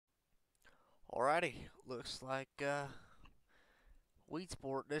Alrighty, looks like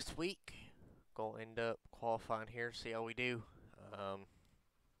WeedSport this week. Gonna end up qualifying here, see how we do. Um,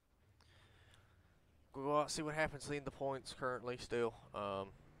 we'll go out see what happens. Leading the points currently still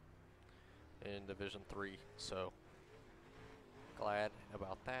in Division 3, so glad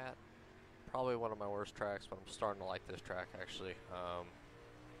about that. Probably one of my worst tracks, but I'm starting to like this track actually.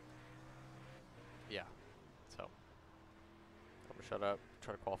 Yeah, so I'm gonna shut up,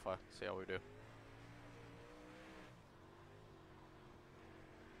 try to qualify, see how we do.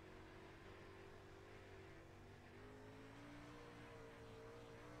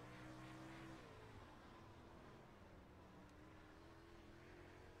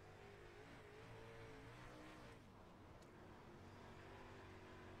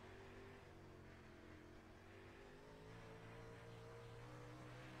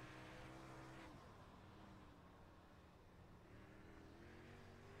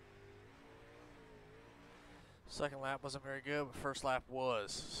 Second lap wasn't very good, but first lap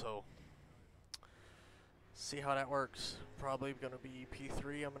was, so see how that works. Probably gonna be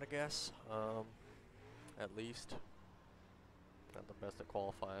P3, I'm gonna guess. At least. Not the best at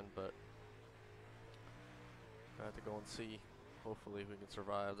qualifying, but I have to go and see. Hopefully we can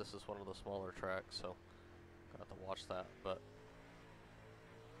survive. This is one of the smaller tracks, so got to watch that. But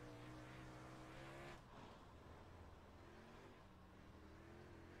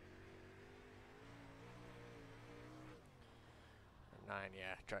nine,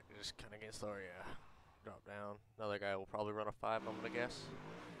 yeah, track just kind of gets slower. Yeah, drop down. Another guy will probably run a 5, I'm gonna guess.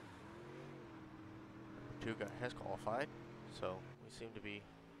 Two guy has qualified, so we seem to be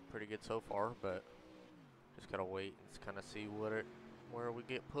pretty good so far. But just gotta wait and kind of see where we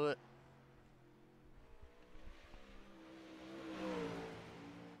get put.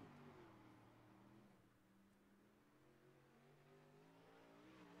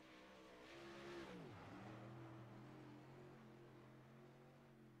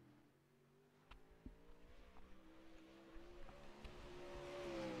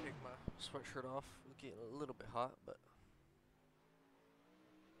 Take my sweatshirt off. It's getting a little bit hot, but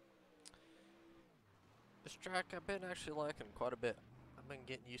this track I've been actually liking quite a bit. I've been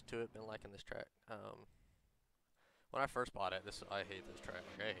getting used to it. Been liking this track. When I first bought it, I hate this track.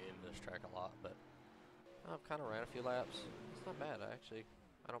 Like, I hated this track a lot, but I've kind of ran a few laps. It's not bad,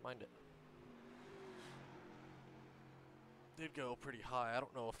 I don't mind it. Did go pretty high. I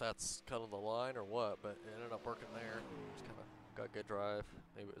don't know if that's kind of the line or what, but it ended up working there. Just kind of got good drive.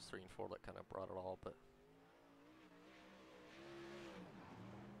 Maybe it was 3 and 4 that kind of brought it all, but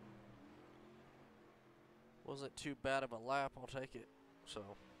wasn't too bad of a lap. I'll take it. So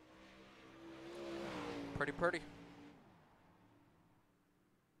pretty.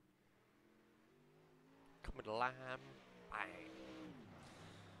 Coming to line. Bang.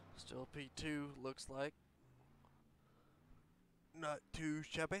 Still P2, looks like. Not too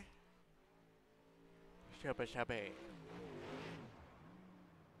shabby. Shabby.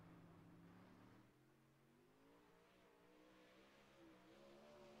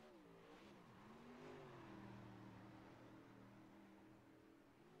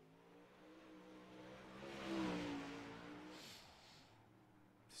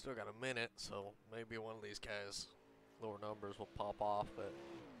 Still got a minute, so maybe one of these guys' lower numbers will pop off, but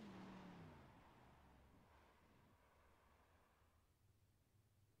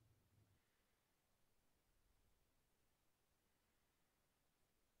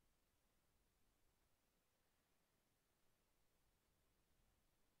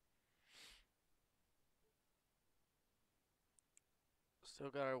still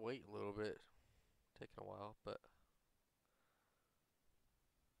gotta wait a little bit. Taking a while, but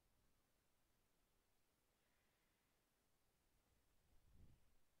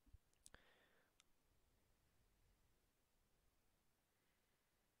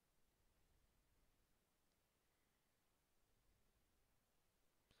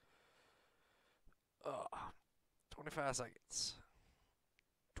uh, 25 seconds.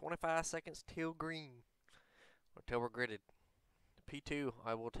 25 seconds till green. Until we're gridded. P2,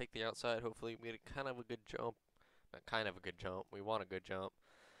 I will take the outside. Hopefully we get a kind of a good jump. Not kind of a good jump. We want a good jump.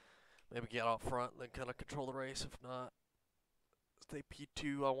 Maybe get out front and then kind of control the race. If not, stay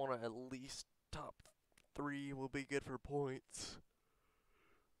P2. I want to at least top 3 will be good for points.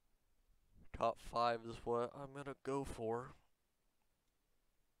 Top 5 is what I'm going to go for.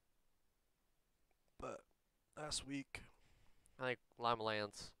 But last week, I think Lima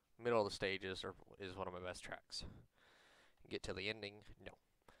Land's middle of the stages is one of my best tracks. Get to the ending, no.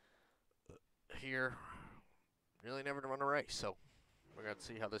 Here, really never run a race, so we're going to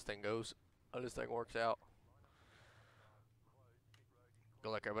see how this thing goes, how this thing works out. Good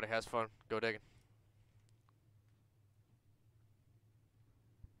luck, everybody. Has fun. Go digging.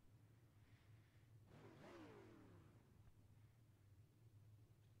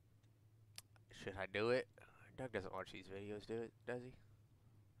 Should I do it? Doug doesn't watch these videos, does he?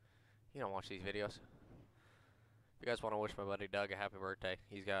 He don't watch these videos. If you guys want to wish my buddy Doug a happy birthday,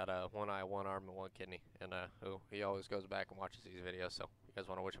 he's got one eye, one arm, and one kidney, and he always goes back and watches these videos. So, if you guys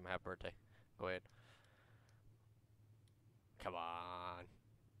want to wish him a happy birthday, go ahead. Come on,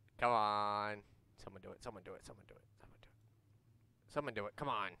 come on! Someone do it! Someone do it! Someone do it! Someone do it! Someone do it! Come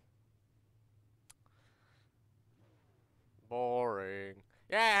on! Boring.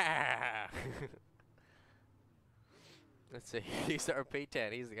 Yeah! Let's see. He's our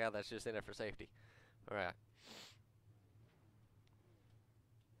P10. He's the guy that's just in it for safety. All right.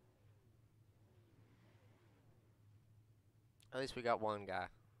 At least we got one guy.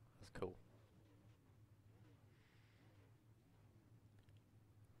 That's cool.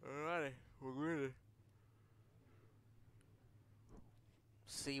 Alrighty, we're gonna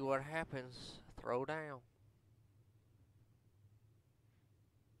see what happens. Throw down.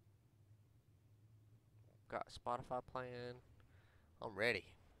 Got Spotify playing. I'm ready.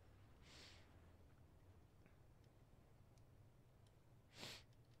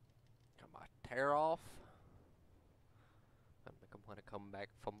 Got my tear off. I think I'm gonna come back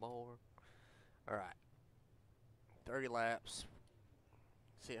for more. Alright. 30 laps.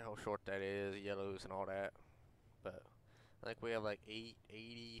 See how short that is, yellows and all that. But I think we have like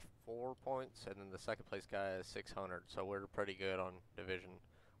 884 points, and then the second place guy is 600. So we're pretty good on division.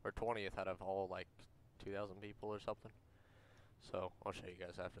 We're 20th out of all like 2,000 people or something. So I'll show you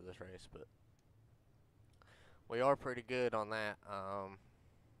guys after this race, but we are pretty good on that.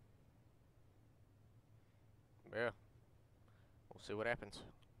 Yeah, we'll see what happens.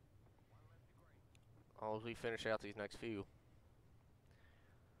 As we finish out these next few,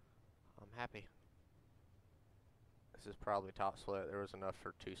 I'm happy. This is probably top split. There was enough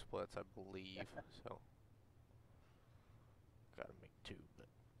for 2 splits, I believe. So gotta make 2. But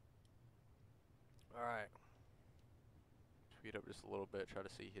all right. Speed up just a little bit, try to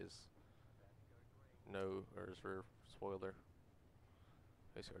see his or his rear spoiler.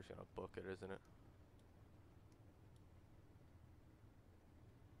 Basically, we're just gonna book it, isn't it?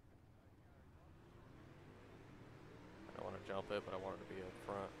 I don't want to jump it, but I want it to be up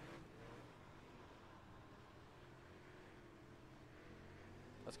front.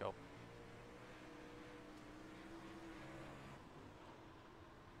 Let's go.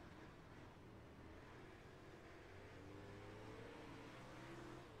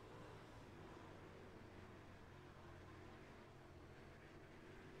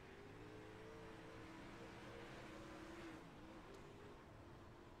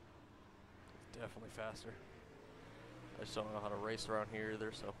 Definitely faster. I just don't know how to race around here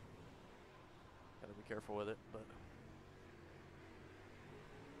either, so gotta be careful with it. But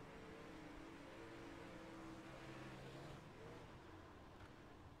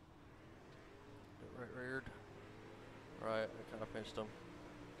get right reared. Right, I kind of pinched him.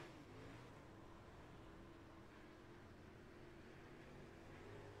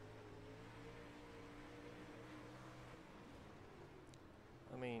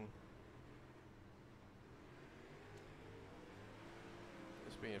 I mean,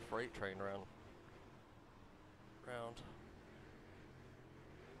 it's being freight trained around.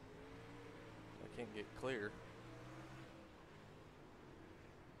 I can't get clear.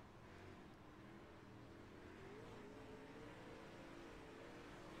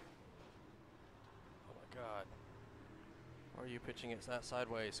 Oh my god. Why are you pitching it that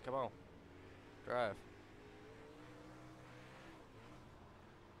sideways? Come on. Drive.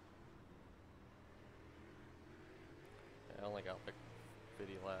 Yeah, I only got like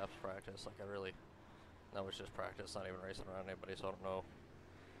 50 laps practice. Like that was just practice, not even racing around anybody, so I don't know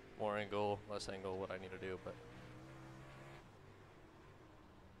more angle, less angle, what I need to do, but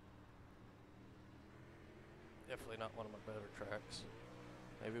definitely not one of my better tracks.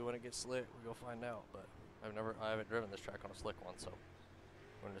 Maybe when it gets slick, we'll find out, but I haven't driven this track on a slick one, so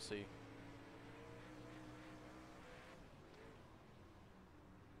we're going to see.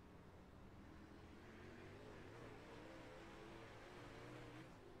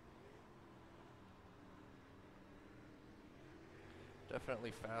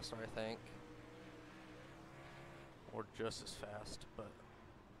 Definitely faster, I think. Or just as fast, but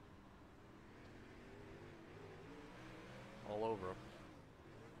all over him.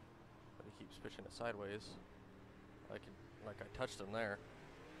 But he keeps pitching it sideways. Like I touched him there.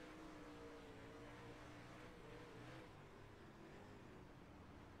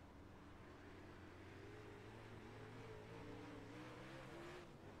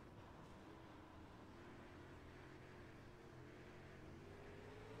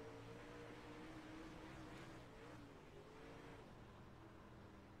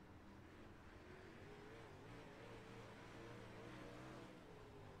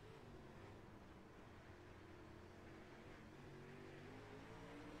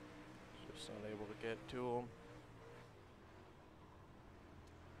 get to them.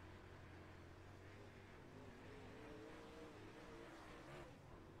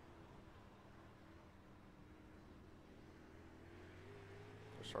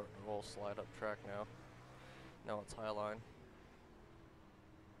 We're starting to roll slide up track now. Now it's high line.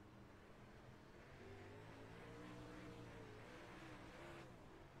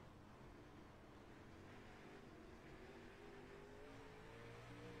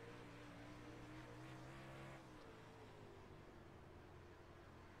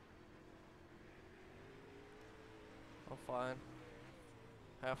 I'm fine.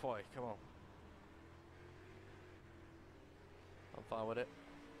 Halfway, come on. I'm fine with it.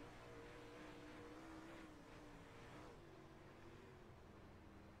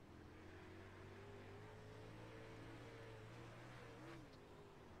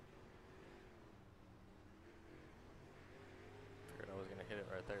 Figured I was gonna hit it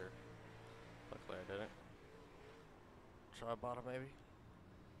right there. Luckily I didn't. Try bottom maybe?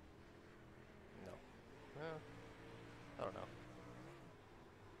 No. Yeah. I don't know.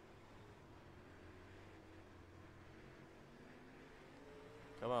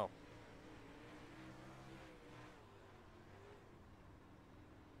 Come on.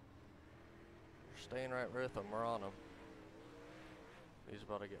 We're staying right with them. We're on them. He's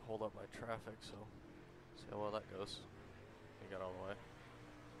about to get holed up by traffic, so see how well that goes. He got all the way.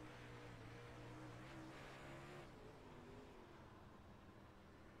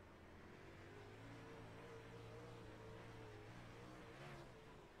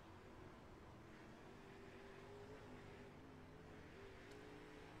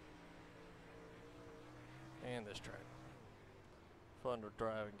 And this track. Fun to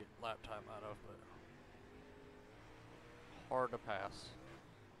drive and get lap time out of, but hard to pass.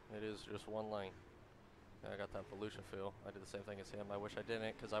 It is just one lane. I got that Volusia feel. I did the same thing as him. I wish I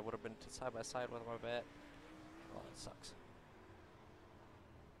didn't, because I would have been side by side with my vet. Oh, that sucks.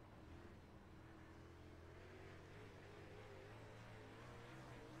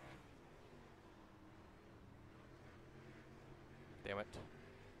 Damn it.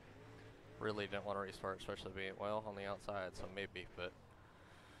 Really didn't want to restart, especially being, well, on the outside, so maybe, but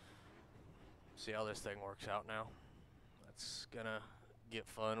see how this thing works out now. It's gonna get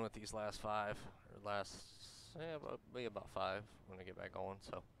fun with these last 5, or last, yeah, maybe about 5 when I get back going,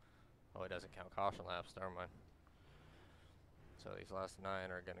 so. Oh, it doesn't count caution laps, never mind. So these last 9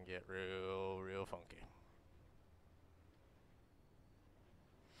 are gonna get real funky.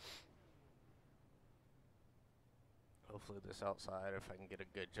 Hopefully this outside, if I can get a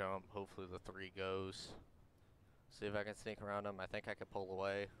good jump, hopefully the 3 goes. See if I can sneak around him. I think I could pull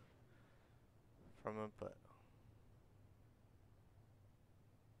away from him, but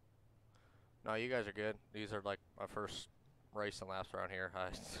no, you guys are good. These are like my first racing laps around here.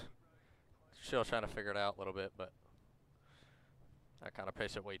 I still trying to figure it out a little bit, but I kind of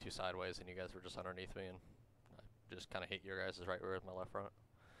paced it way too sideways, and you guys were just underneath me, and I just kind of hit your guys' right rear with my left front.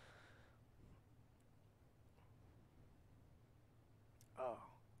 Oh,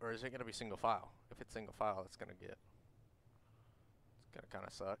 or is it gonna be single file? If it's single file, it's gonna kind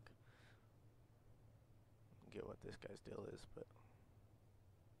of suck. Get what this guy's deal is, but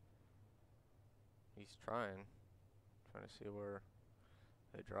he's trying to see where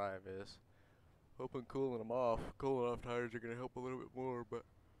the drive is. Hoping cooling them off. Cooling off tires are gonna help a little bit more, but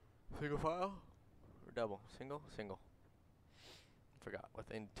single file or double? Single? Single. Forgot.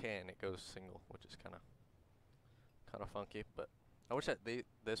 Within 10 it goes single, which is kind of funky, but I wish that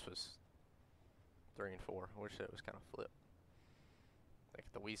this was 3 and 4. I wish that it was kind of flipped. Like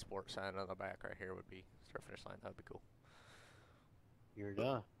the WeedSport sign on the back right here would be start finish line. That'd be cool. You're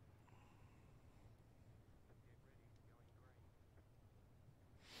done.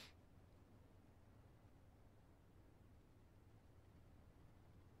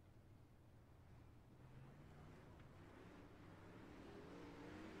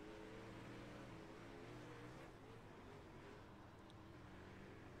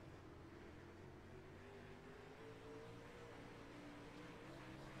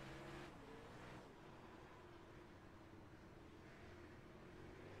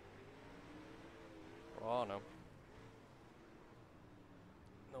 Oh no.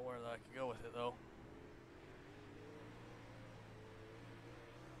 Nowhere that I could go with it though.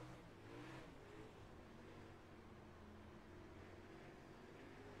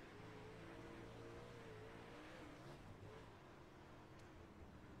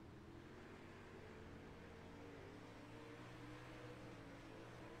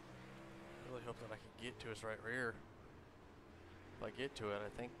 Really hope that I can get to his right rear. If I get to it, I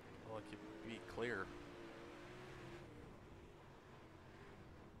think I could be clear.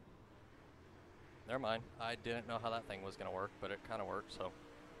 Never mind. I didn't know how that thing was gonna work, but it kind of worked. So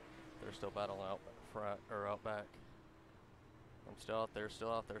they're still battling out front or out back. I'm still out there, still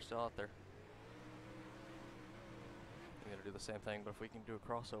out there, still out there. I'm gonna do the same thing, but if we can do a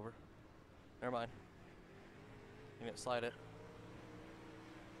crossover. Never mind. You didn't slide it.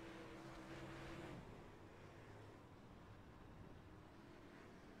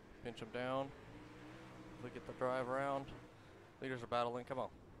 Pinch them down. If we get the drive around. Leaders are battling, come on.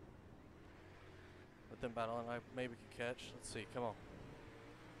 With them battling, I maybe can catch. Let's see, come on.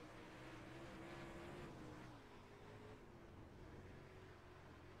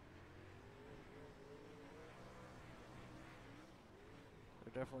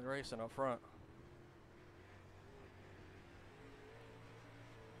 They're definitely racing up front.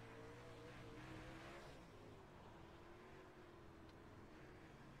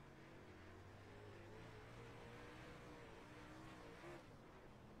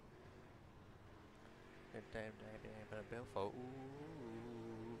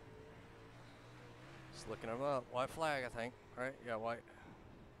 Just looking them up. White flag, I think. Right? Yeah, white.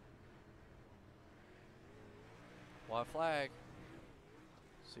 White flag.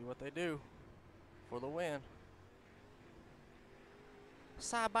 See what they do for the win.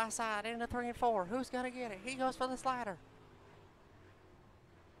 Side by side into 3 and 4. Who's gonna get it? He goes for the slider.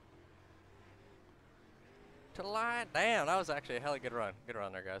 To the line. Damn, that was actually a hella good run. Good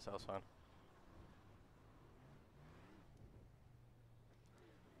run there, guys. That was fun.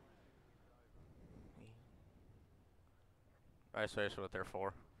 Nice race with their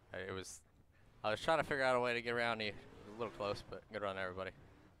 4. I was trying to figure out a way to get around you. It was a little close, but good run, everybody.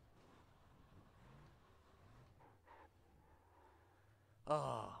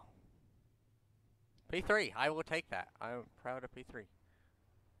 Oh. P3. I will take that. I'm proud of P3.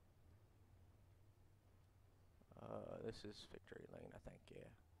 This is victory lane, I think. Yeah.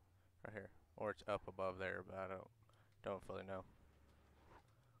 Right here. Or it's up above there, but I don't fully know.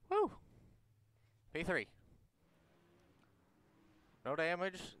 Woo! P3. No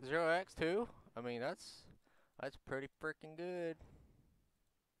damage, 0x2. I mean, that's pretty freaking good.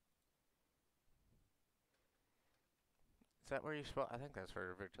 Is that where you spot? I think that's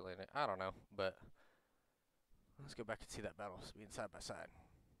where victory lane. I don't know, but let's go back and see that battle being side by side.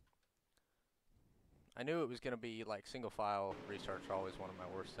 I knew it was gonna be like single file restarts are always one of my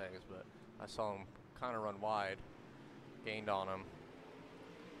worst things, but I saw him kind of run wide, gained on him.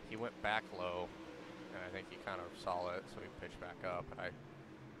 He went back low, and I think he kind of saw it, so he pitched back up.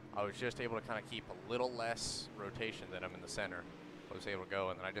 I was just able to kind of keep a little less rotation than him in the center. I was able to go,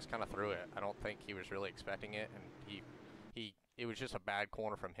 and then I just kind of threw it. I don't think he was really expecting it, and it was just a bad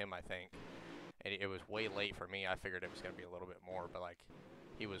corner from him, I think. And it was way late for me. I figured it was going to be a little bit more, but like,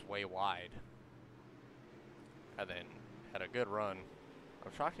 he was way wide. And then had a good run.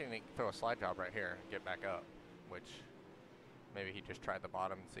 I'm shocked he didn't throw a slide job right here and get back up, which maybe he just tried the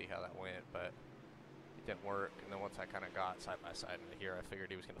bottom and see how that went, but it didn't work. And then once I kind of got side by side into here, I figured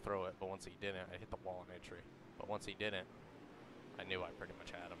he was going to throw it, but once he didn't, I hit the wall in entry. But once he didn't, I knew I pretty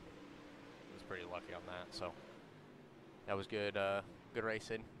much had him. I was pretty lucky on that, so that was good. Good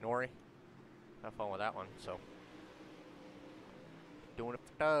racing. Nori, have fun with that one. So doing it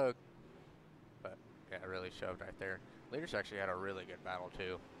for Doug, but yeah, I really shoved right there. Leaders actually had a really good battle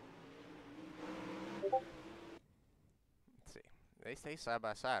too. Let's see, they stay side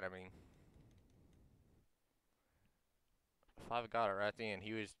by side. I mean, if I've got it right at the end,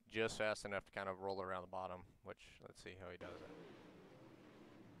 he was just fast enough to kind of roll around the bottom. Which, let's see how he does it.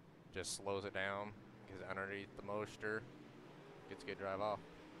 Just slows it down, gets underneath the moisture, gets a good drive off.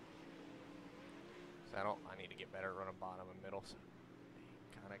 So I need to get better at running bottom and middle. So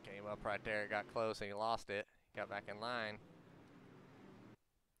he kind of came up right there, got close, and he lost it. Got back in line.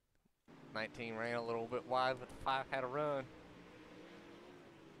 19 ran a little bit wide, but the 5 had a run.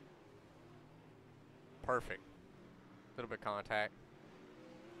 Perfect. Little bit of contact.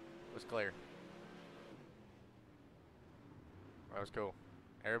 It was clear. That was cool.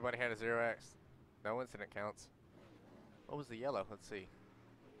 Everybody had a 0x. No incident counts. What was the yellow? Let's see.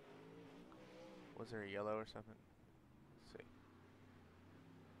 Was there a yellow or something? Let's see.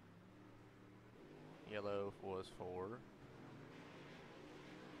 Yellow was for...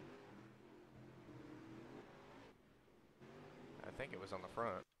 I think it was on the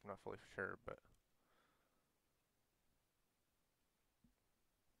front. I'm not fully sure, but...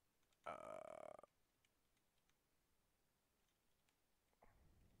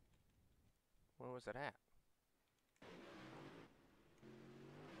 where was it at?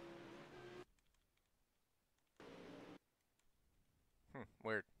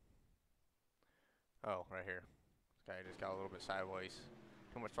 Weird. Oh, right here. This guy just got a little bit sideways.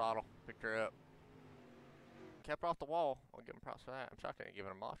 Too much throttle. Picked her up. kept her off the wall. I'll give him props for that. I'm shocked I didn't give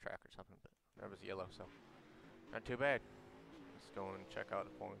him a off track or something, but that was yellow, so not too bad. Let's go and check out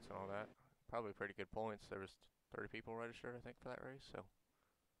the points and all that. Probably pretty good points. There was 30 people registered, I think, for that race, so.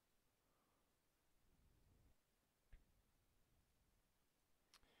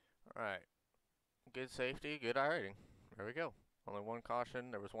 Alright. Good safety, good iRating. There we go. Only one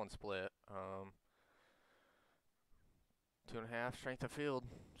caution. There was one split. 2.5 strength of field,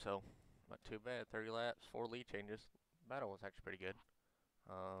 so not too bad. 30 laps, 4 lead changes. Battle was actually pretty good.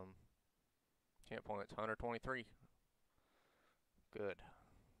 Champ points, 123. Good.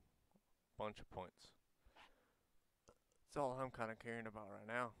 Bunch of points. That's all I'm kind of caring about right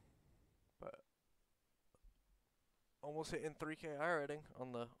now. But almost hitting 3K iRating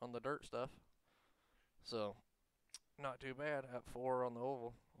on the dirt stuff. So not too bad at 4 on the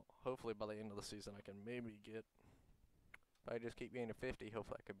oval. Hopefully by the end of the season I can maybe get. If I just keep getting to 50,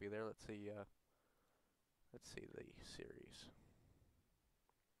 hopefully I could be there. Let's see the series.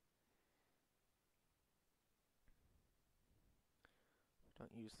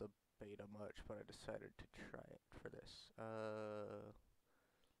 Don't use the beta much, but I decided to try it for this.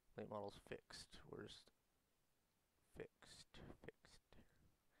 Late models fixed. Where's fixed?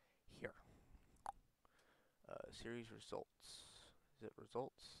 Here. Series results. Is it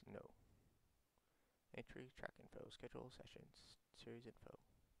results? No. Entry, track info, schedule, sessions, series info.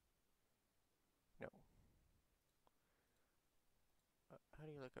 No. How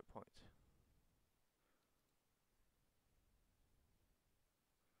do you look at points?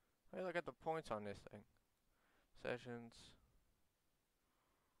 How do you look at the points on this thing? Sessions.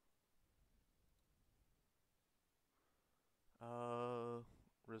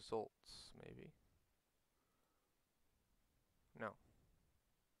 Results, maybe. No.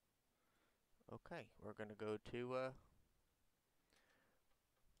 Okay, we're gonna go to,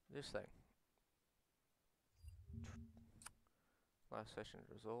 this thing. Last session's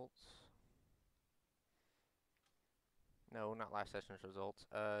results. No, not last session's results.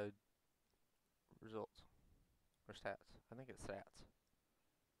 Results. Or stats. I think it's stats.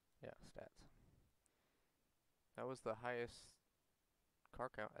 Yeah, stats. That was the highest car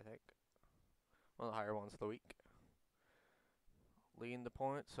count, I think. One of the higher ones of the week. Leading the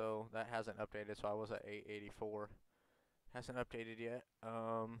points, so that hasn't updated, so I was at 884. Hasn't updated yet.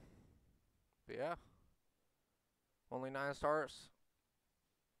 But yeah. Only 9 starts.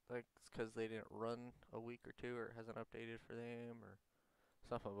 Like, it's because they didn't run a week or two, or it hasn't updated for them, or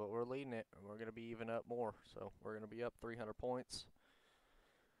something. But we're leading it, and we're going to be even up more. So we're going to be up 300 points.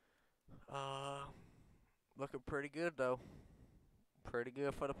 Looking pretty good, though. Pretty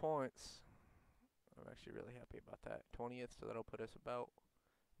good for the points. I'm actually really happy about that. 20th, so that'll put us about,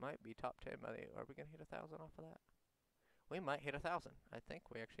 might be top 10 by the, are we going to hit 1,000 off of that? We might hit 1,000. I think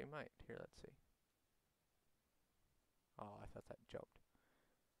we actually might. Here, let's see. Oh, I thought that jumped.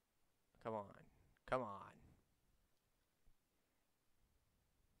 Come on. Come on.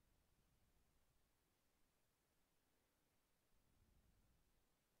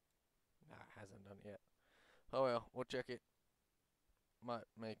 Nah, it hasn't done it yet. Oh well, we'll check it. Might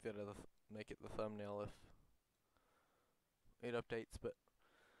make it the thumbnail if it updates. But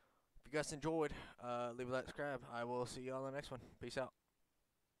if you guys enjoyed, leave a like, subscribe. I will see you all in the next one. Peace out.